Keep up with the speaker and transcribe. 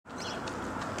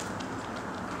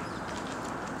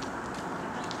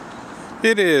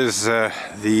It is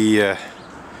the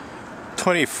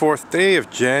 24th day of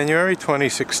January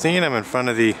 2016. I'm in front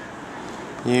of the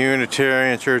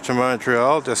Unitarian Church of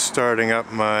Montreal, just starting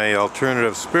up my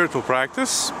alternative spiritual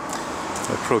practice,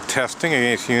 protesting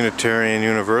against Unitarian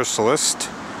Universalist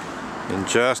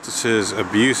injustices,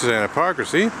 abuses, and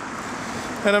hypocrisy.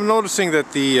 And I'm noticing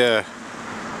that the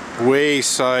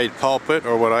wayside pulpit,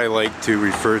 or what I like to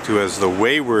refer to as the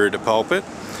wayward pulpit,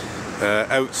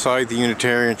 outside the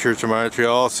Unitarian Church of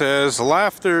Montreal says,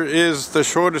 laughter is the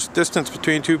shortest distance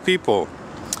between two people.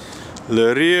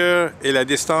 Le rire est la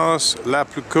distance la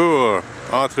plus courte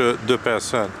entre deux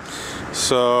personnes.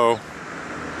 So,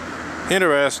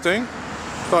 interesting.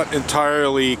 Not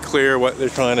entirely clear what they're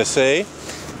trying to say.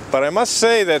 But I must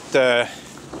say that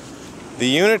the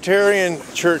Unitarian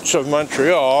Church of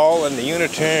Montreal and the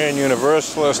Unitarian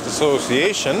Universalist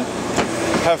Association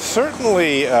have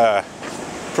certainly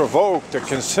provoked a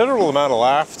considerable amount of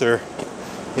laughter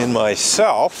in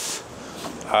myself,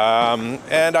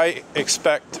 and I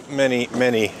expect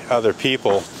many other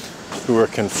people who are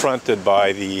confronted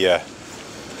by the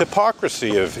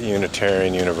hypocrisy of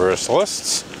Unitarian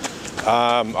Universalists.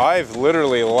 I've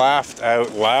literally laughed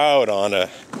out loud on a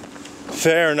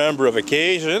fair number of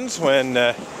occasions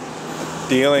when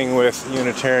dealing with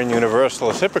Unitarian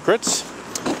Universalist hypocrites.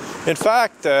 In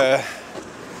fact,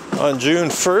 on June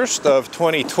 1st of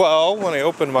 2012, when I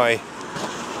opened my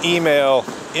email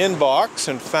inbox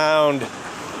and found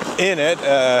in it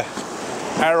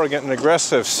arrogant and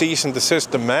aggressive cease and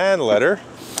desist demand letter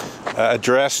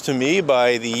addressed to me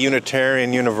by the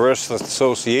Unitarian Universalist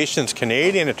Association's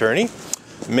Canadian attorney,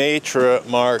 Maître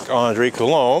Marc-André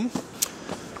Coulombe,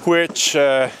 which,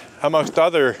 amongst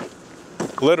other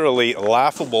literally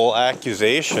laughable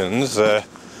accusations,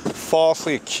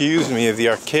 falsely accused me of the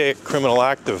archaic criminal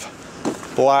act of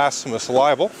blasphemous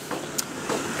libel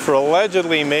for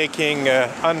allegedly making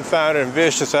unfounded and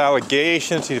vicious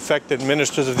allegations the affected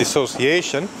ministers of the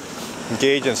association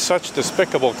engage in such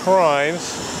despicable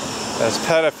crimes as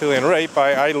pedophilia and rape.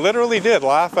 I literally did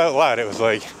laugh out loud. It was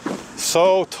like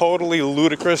so totally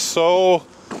ludicrous, so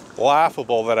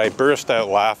laughable that I burst out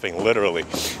laughing, literally.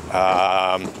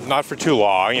 Not for too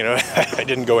long, you know. I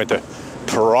didn't go into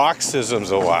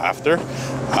paroxysms of laughter,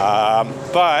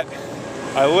 but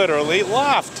I literally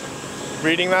laughed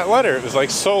reading that letter. It was like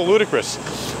so ludicrous.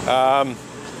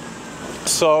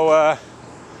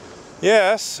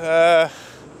 Yes, I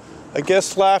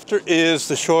guess laughter is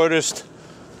the shortest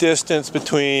distance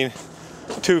between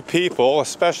two people,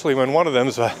 especially when one of them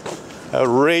is an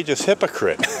outrageous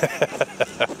hypocrite.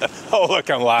 Oh, look,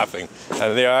 I'm laughing.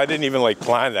 And, you know, I didn't even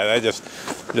plan that. I just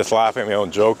laughing at my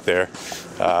own joke there.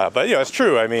 But you know, it's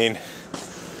true. I mean,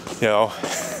 you know,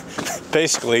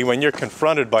 basically, when you're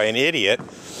confronted by an idiot,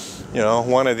 you know,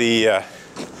 one of the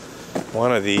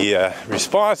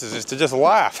responses is to just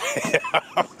laugh.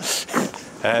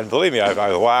 And believe me, I've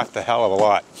laughed a hell of a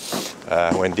lot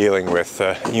when dealing with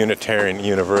Unitarian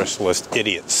Universalist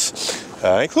idiots,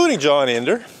 including John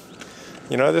Inder.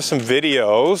 You know, there's some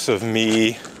videos of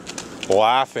me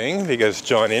laughing because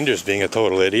John Inder's being a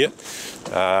total idiot.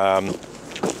 You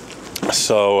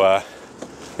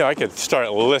know, I could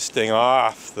start listing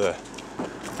off the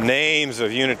names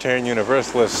of Unitarian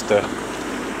Universalist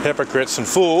hypocrites and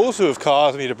fools who have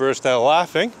caused me to burst out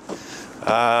laughing.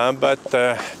 But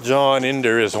John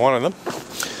Inder is one of them.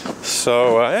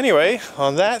 So anyway,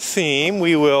 on that theme,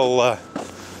 we will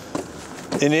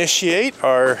initiate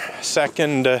our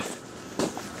second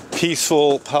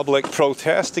peaceful public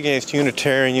protest against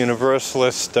Unitarian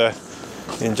Universalist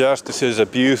injustices,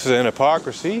 abuses, and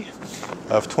hypocrisy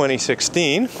of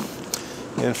 2016 in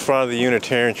front of the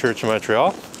Unitarian Church of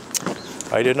Montreal.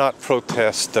 I did not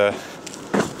protest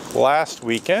last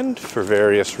weekend for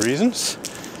various reasons,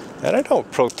 and I don't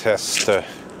protest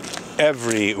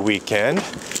every weekend.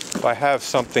 If I have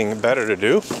something better to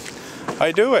do,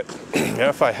 I do it. You know,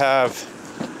 if I have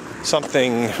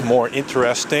something more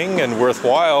interesting and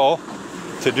worthwhile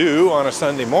to do on a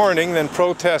Sunday morning than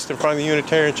protest in front of the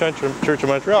Unitarian Church of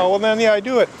Montreal, well then, yeah, I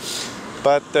do it.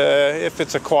 But if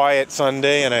it's a quiet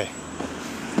Sunday and I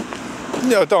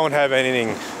don't have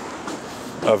anything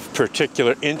of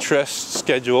particular interest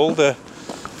scheduled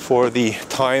for the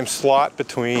time slot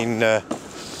between,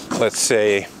 let's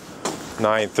say,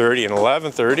 9:30 and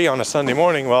 11:30 on a Sunday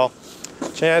morning, well,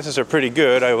 chances are pretty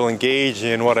good I will engage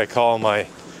in what I call my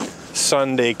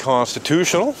Sunday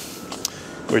constitutional,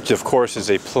 which of course is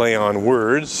a play on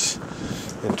words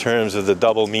in terms of the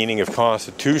double meaning of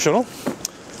constitutional.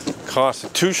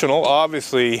 Constitutional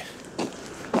obviously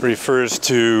refers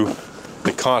to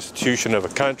the constitution of a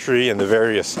country and the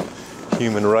various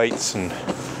human rights and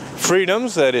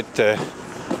freedoms that it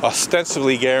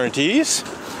ostensibly guarantees,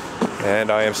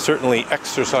 and I am certainly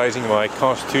exercising my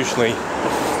constitutionally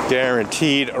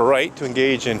guaranteed right to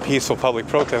engage in peaceful public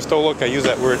protest. Oh look, I use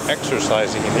that word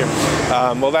exercising in here.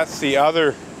 Well, that's the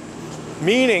other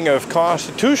meaning of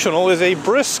constitutional, is a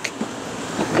brisk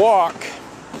walk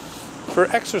for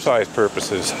exercise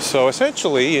purposes. So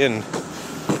essentially, in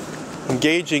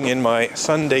engaging in my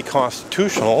Sunday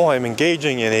constitutional, I'm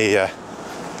engaging in a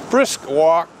brisk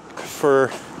walk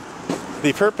for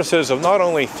the purposes of not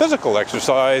only physical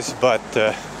exercise, but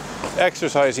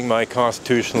exercising my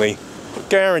constitutionally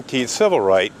guaranteed civil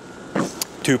right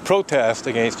to protest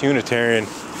against Unitarian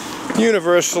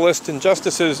Universalist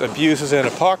injustices, abuses, and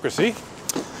hypocrisy,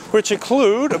 which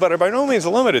include, but are by no means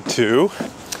limited to,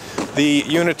 the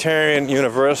Unitarian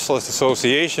Universalist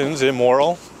Association's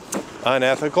immoral,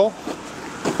 unethical,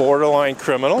 borderline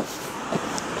criminal,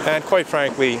 and quite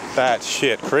frankly,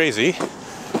 batshit crazy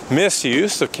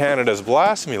misuse of Canada's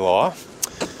blasphemy law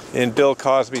in Bill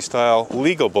Cosby-style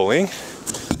legal bullying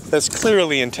that's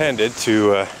clearly intended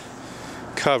to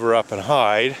cover up and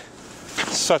hide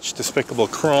such despicable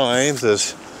crimes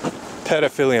as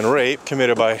pedophilia and rape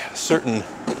committed by certain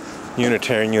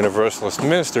Unitarian Universalist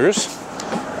ministers,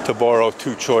 to borrow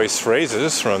two choice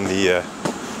phrases from the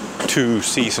two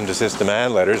cease and desist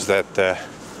demand letters that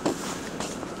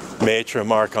Maitre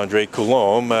Marc-André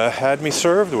Coulombe had me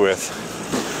served with.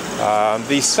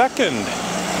 The second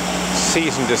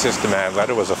cease and desist demand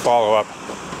letter was a follow-up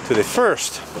to the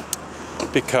first,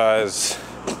 because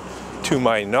to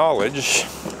my knowledge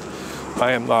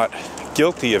I am not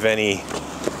guilty of any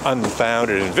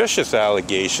unfounded and vicious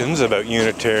allegations about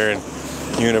Unitarian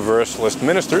Universalist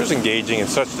ministers engaging in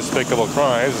such despicable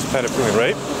crimes as pedophilia and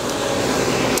rape.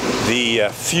 The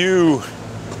few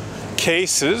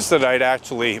cases that I'd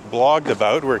actually blogged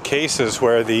about were cases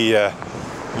where the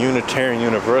Unitarian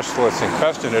Universalists in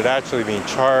question had actually been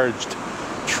charged,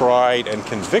 tried, and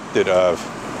convicted of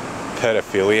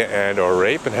pedophilia and or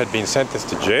rape, and had been sentenced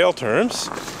to jail terms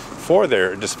for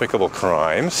their despicable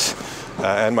crimes.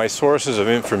 And my sources of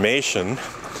information,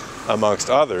 amongst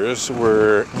others,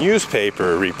 were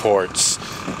newspaper reports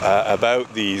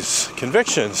about these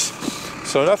convictions.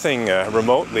 So nothing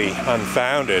remotely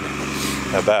unfounded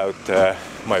about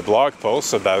my blog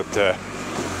posts about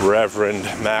Reverend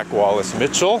Mac Wallace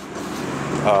Mitchell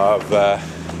of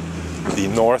the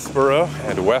Northborough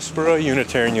and Westborough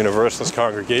Unitarian Universalist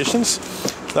congregations.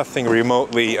 Nothing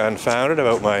remotely unfounded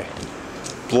about my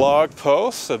blog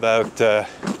posts about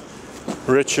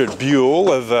Richard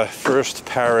Buell of First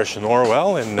Parish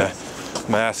Norwell in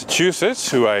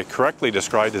Massachusetts, who I correctly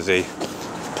described as a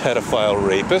pedophile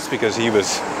rapist because he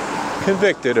was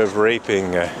convicted of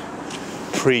raping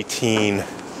preteen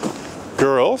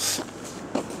girls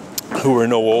who were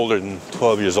no older than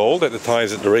 12 years old at the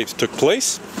times that the rapes took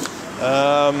place.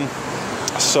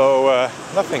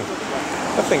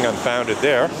 Nothing unfounded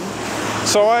there.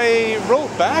 So I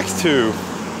wrote back to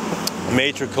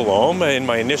Maitre Coulombe in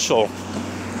my initial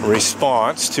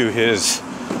response to his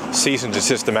cease and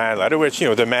desist demand letter, which,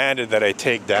 demanded that I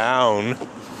take down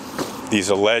these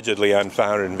allegedly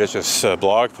unfounded and vicious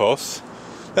blog posts.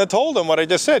 And I told him what I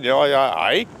just said.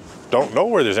 I don't know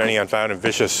where there's any unfounded and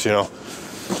vicious,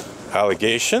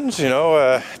 allegations.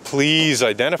 Please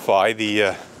identify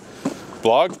the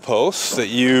blog posts that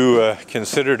you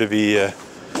consider to be,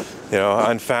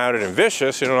 unfounded and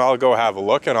vicious. I'll go have a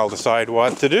look and I'll decide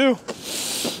what to do.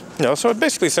 So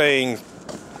basically saying,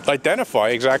 identify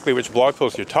exactly which blog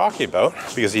post you're talking about,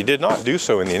 because he did not do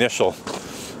so in the initial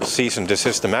cease and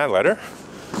desist demand letter.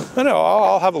 And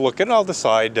I'll have a look at it. I'll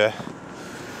decide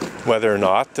whether or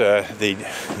not they,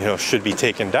 should be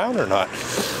taken down or not.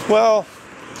 Well,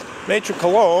 Maitre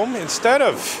Coulombe, instead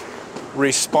of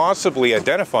responsibly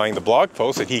identifying the blog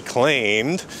post that he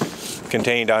claimed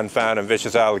contained unfounded and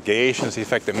vicious allegations, the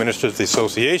effect that ministers of the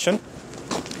association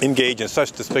engage in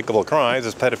such despicable crimes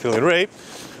as pedophilia and rape,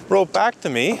 wrote back to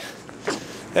me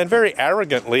and very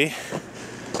arrogantly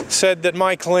said that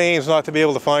my claims not to be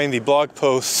able to find the blog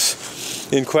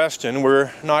posts in question were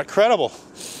not credible,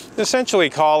 essentially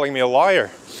calling me a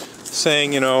liar,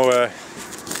 saying,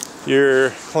 your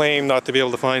claim not to be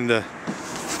able to find the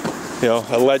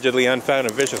allegedly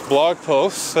unfounded and vicious blog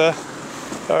posts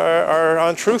are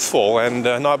untruthful and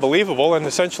not believable and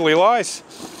essentially lies.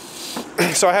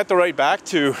 So I had to write back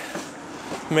to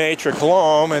Maitre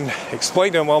Coulombe and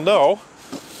explain to him, well, no,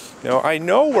 I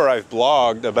know where I've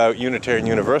blogged about Unitarian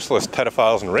Universalist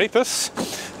pedophiles and rapists.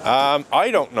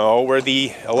 I don't know where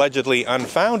the allegedly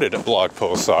unfounded blog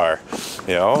posts are.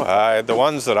 The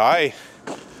ones that I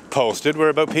posted were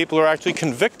about people who are actually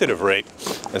convicted of rape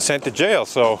and sent to jail.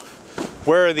 So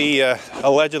Where are the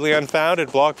allegedly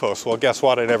unfounded blog posts? Well, guess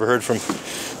what? I never heard from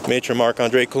Maitre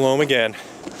Marc-André Coulombe again.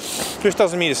 Which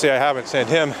doesn't mean to say I haven't sent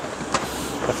him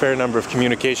a fair number of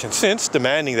communications since,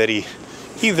 demanding that he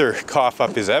either cough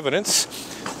up his evidence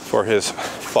for his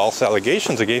false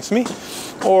allegations against me,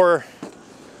 or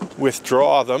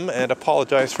withdraw them and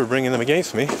apologize for bringing them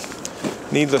against me.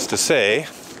 Needless to say,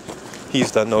 he's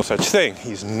done no such thing.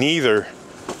 He's neither,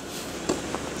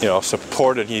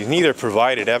 he's neither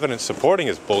provided evidence supporting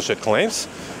his bullshit claims,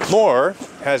 nor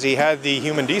has he had the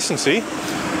human decency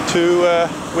to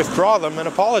withdraw them and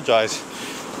apologize.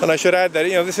 And I should add that,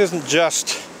 this isn't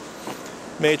just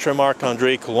Maitre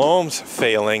Marc-André Coulombe's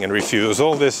failing and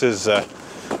refusal. This is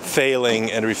failing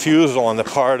and refusal on the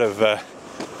part of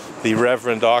the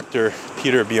Reverend Dr.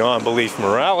 Peter Beyond Belief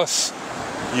Morales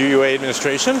UUA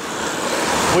administration,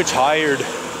 which hired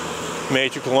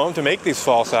Maitre Coulombe to make these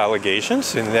false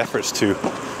allegations in efforts to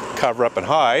cover up and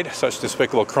hide such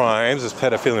despicable crimes as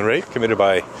pedophilia and rape committed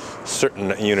by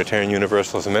certain Unitarian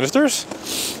Universalist ministers.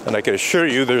 And I can assure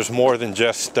you there's more than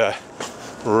just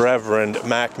Reverend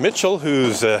Mac Mitchell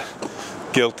who's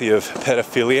guilty of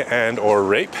pedophilia and or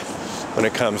rape when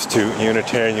it comes to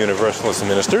Unitarian Universalist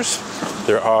ministers.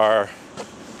 There are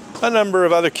a number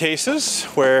of other cases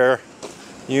where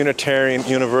Unitarian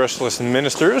Universalist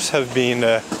ministers have been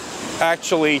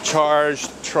actually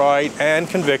charged, tried, and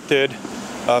convicted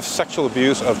of sexual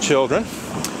abuse of children.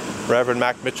 Reverend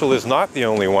Mac Mitchell is not the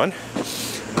only one.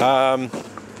 I'm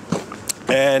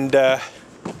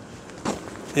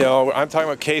talking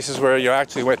about cases where you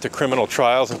actually went to criminal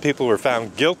trials and people were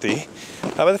found guilty.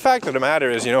 But the fact of the matter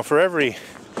is, for every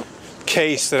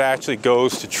case that actually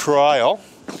goes to trial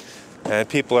and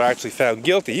people are actually found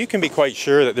guilty, you can be quite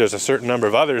sure that there's a certain number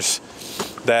of others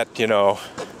that,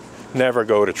 never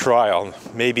go to trial,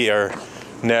 maybe are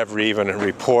never even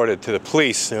reported to the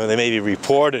police. They may be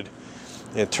reported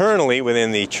internally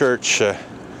within the church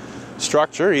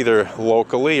structure, either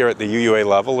locally or at the UUA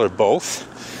level or both.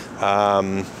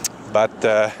 But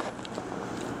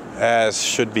as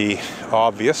should be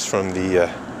obvious from the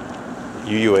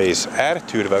UUA's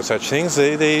attitude about such things,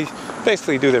 they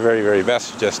basically do their very, very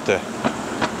best just to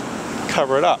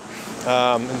cover it up.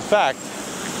 In fact,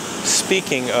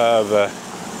 speaking of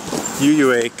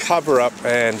UUA cover-up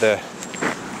and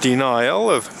denial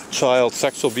of child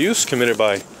sexual abuse committed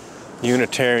by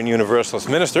Unitarian Universalist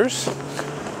ministers,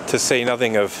 to say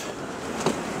nothing of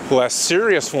less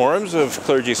serious forms of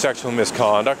clergy sexual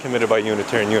misconduct committed by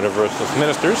Unitarian Universalist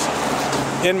ministers,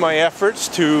 in my efforts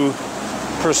to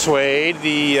persuade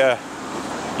the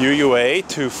UUA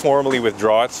to formally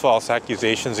withdraw its false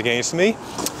accusations against me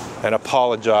and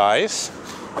apologize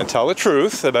and tell the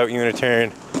truth about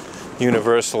Unitarian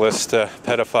Universalist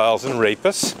pedophiles and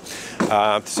rapists,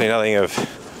 to say nothing of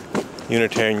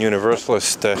Unitarian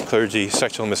Universalist clergy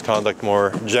sexual misconduct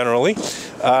more generally.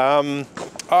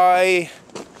 I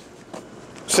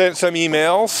sent some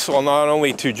emails, well, not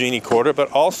only to Jeannie Corder,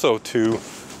 but also to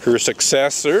her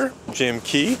successor, Jim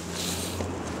Key.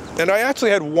 And I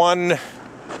actually had one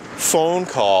phone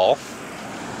call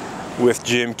with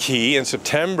Jim Key in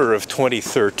September of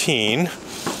 2013, a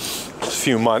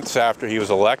few months after he was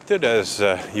elected as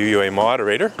UUA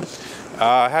moderator.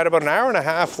 I had about an hour and a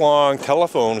half long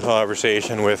telephone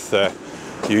conversation with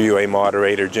UUA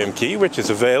moderator Jim Key, which is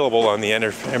available on the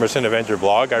Emerson Avenger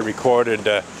blog. I recorded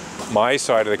my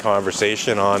side of the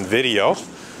conversation on video,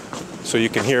 so you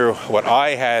can hear what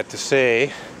I had to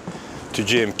say to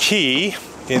Jim Key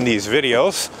in these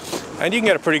videos, and you can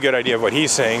get a pretty good idea of what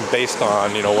he's saying based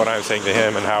on what I'm saying to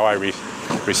him and how I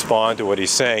respond to what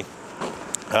he's saying.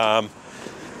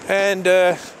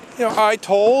 I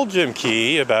told Jim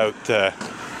Key about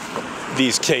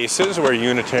these cases where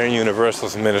Unitarian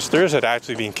Universalist ministers had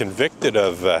actually been convicted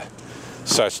of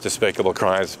such despicable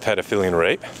crimes, pedophilia and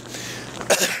rape.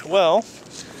 Well,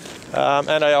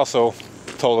 and I also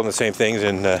told him the same things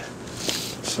in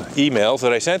emails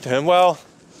that I sent to him. Well,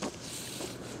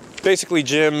 basically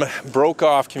Jim broke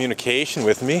off communication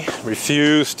with me,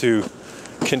 refused to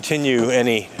continue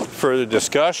any further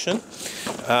discussion,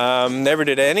 never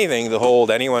did anything to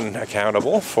hold anyone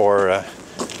accountable for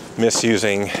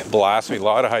misusing blasphemy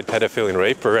law to hide pedophilia and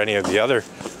rape or any of the other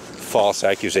false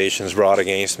accusations brought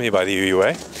against me by the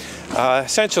UUA.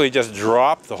 Essentially just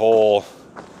dropped the whole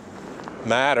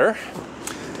matter.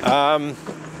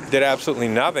 Did absolutely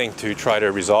nothing to try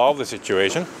to resolve the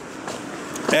situation.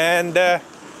 And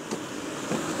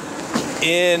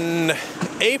in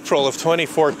April of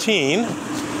 2014,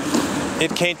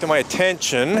 it came to my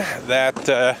attention that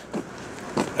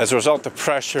as a result of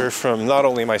pressure from not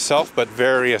only myself but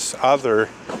various other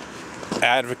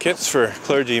advocates for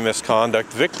clergy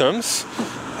misconduct victims,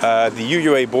 the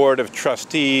UUA Board of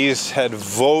Trustees had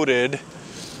voted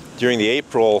during the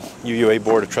April UUA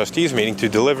Board of Trustees meeting to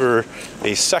deliver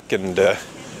a second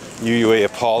UUA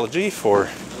apology for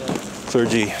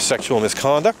clergy sexual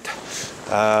misconduct.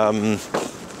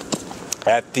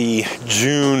 At the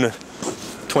June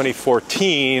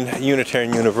 2014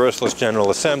 Unitarian Universalist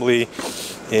General Assembly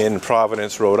in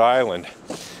Providence, Rhode Island.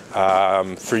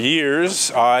 For years,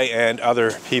 I and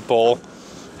other people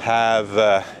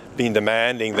have been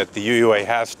demanding that the UUA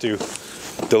has to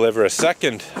deliver a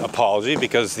second apology,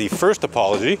 because the first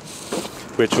apology,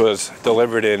 which was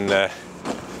delivered in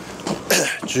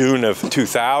June of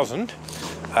 2000,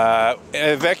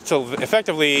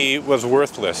 effectively was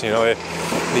worthless. You know,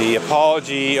 the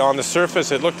apology on the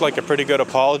surface, it looked like a pretty good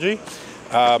apology,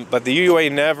 but the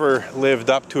UUA never lived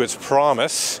up to its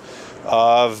promise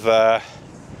of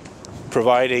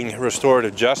providing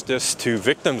restorative justice to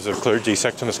victims of clergy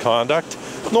sexual misconduct,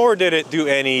 nor did it do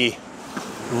any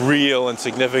real and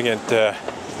significant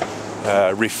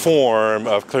reform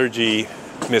of clergy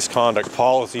misconduct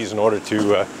policies in order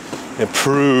to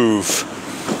improve,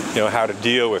 how to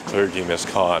deal with clergy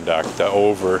misconduct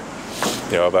over,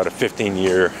 about a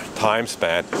 15-year time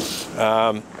span.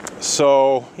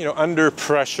 So, under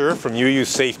pressure from UU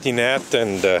Safety Net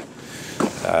and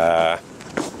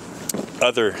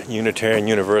other Unitarian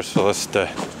Universalist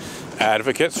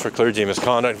advocates for clergy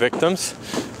misconduct victims,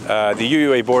 the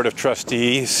UUA Board of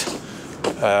Trustees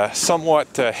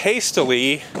somewhat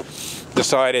hastily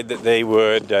decided that they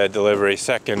would deliver a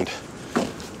second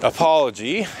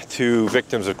apology to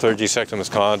victims of clergy sexual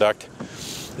misconduct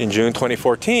in June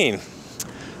 2014.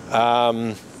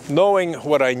 Knowing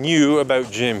what I knew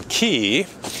about Jim Key,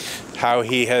 how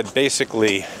he had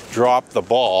basically dropped the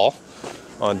ball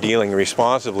on dealing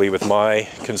responsibly with my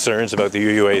concerns about the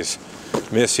UUA's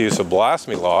misuse of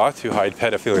blasphemy law to hide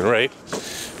pedophilia and rape,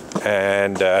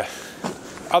 and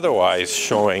otherwise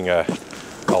showing a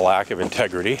lack of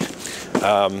integrity,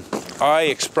 I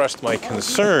expressed my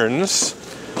concerns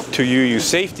to UU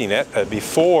Safety Net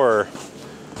before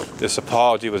this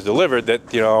apology was delivered, that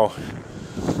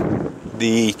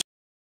the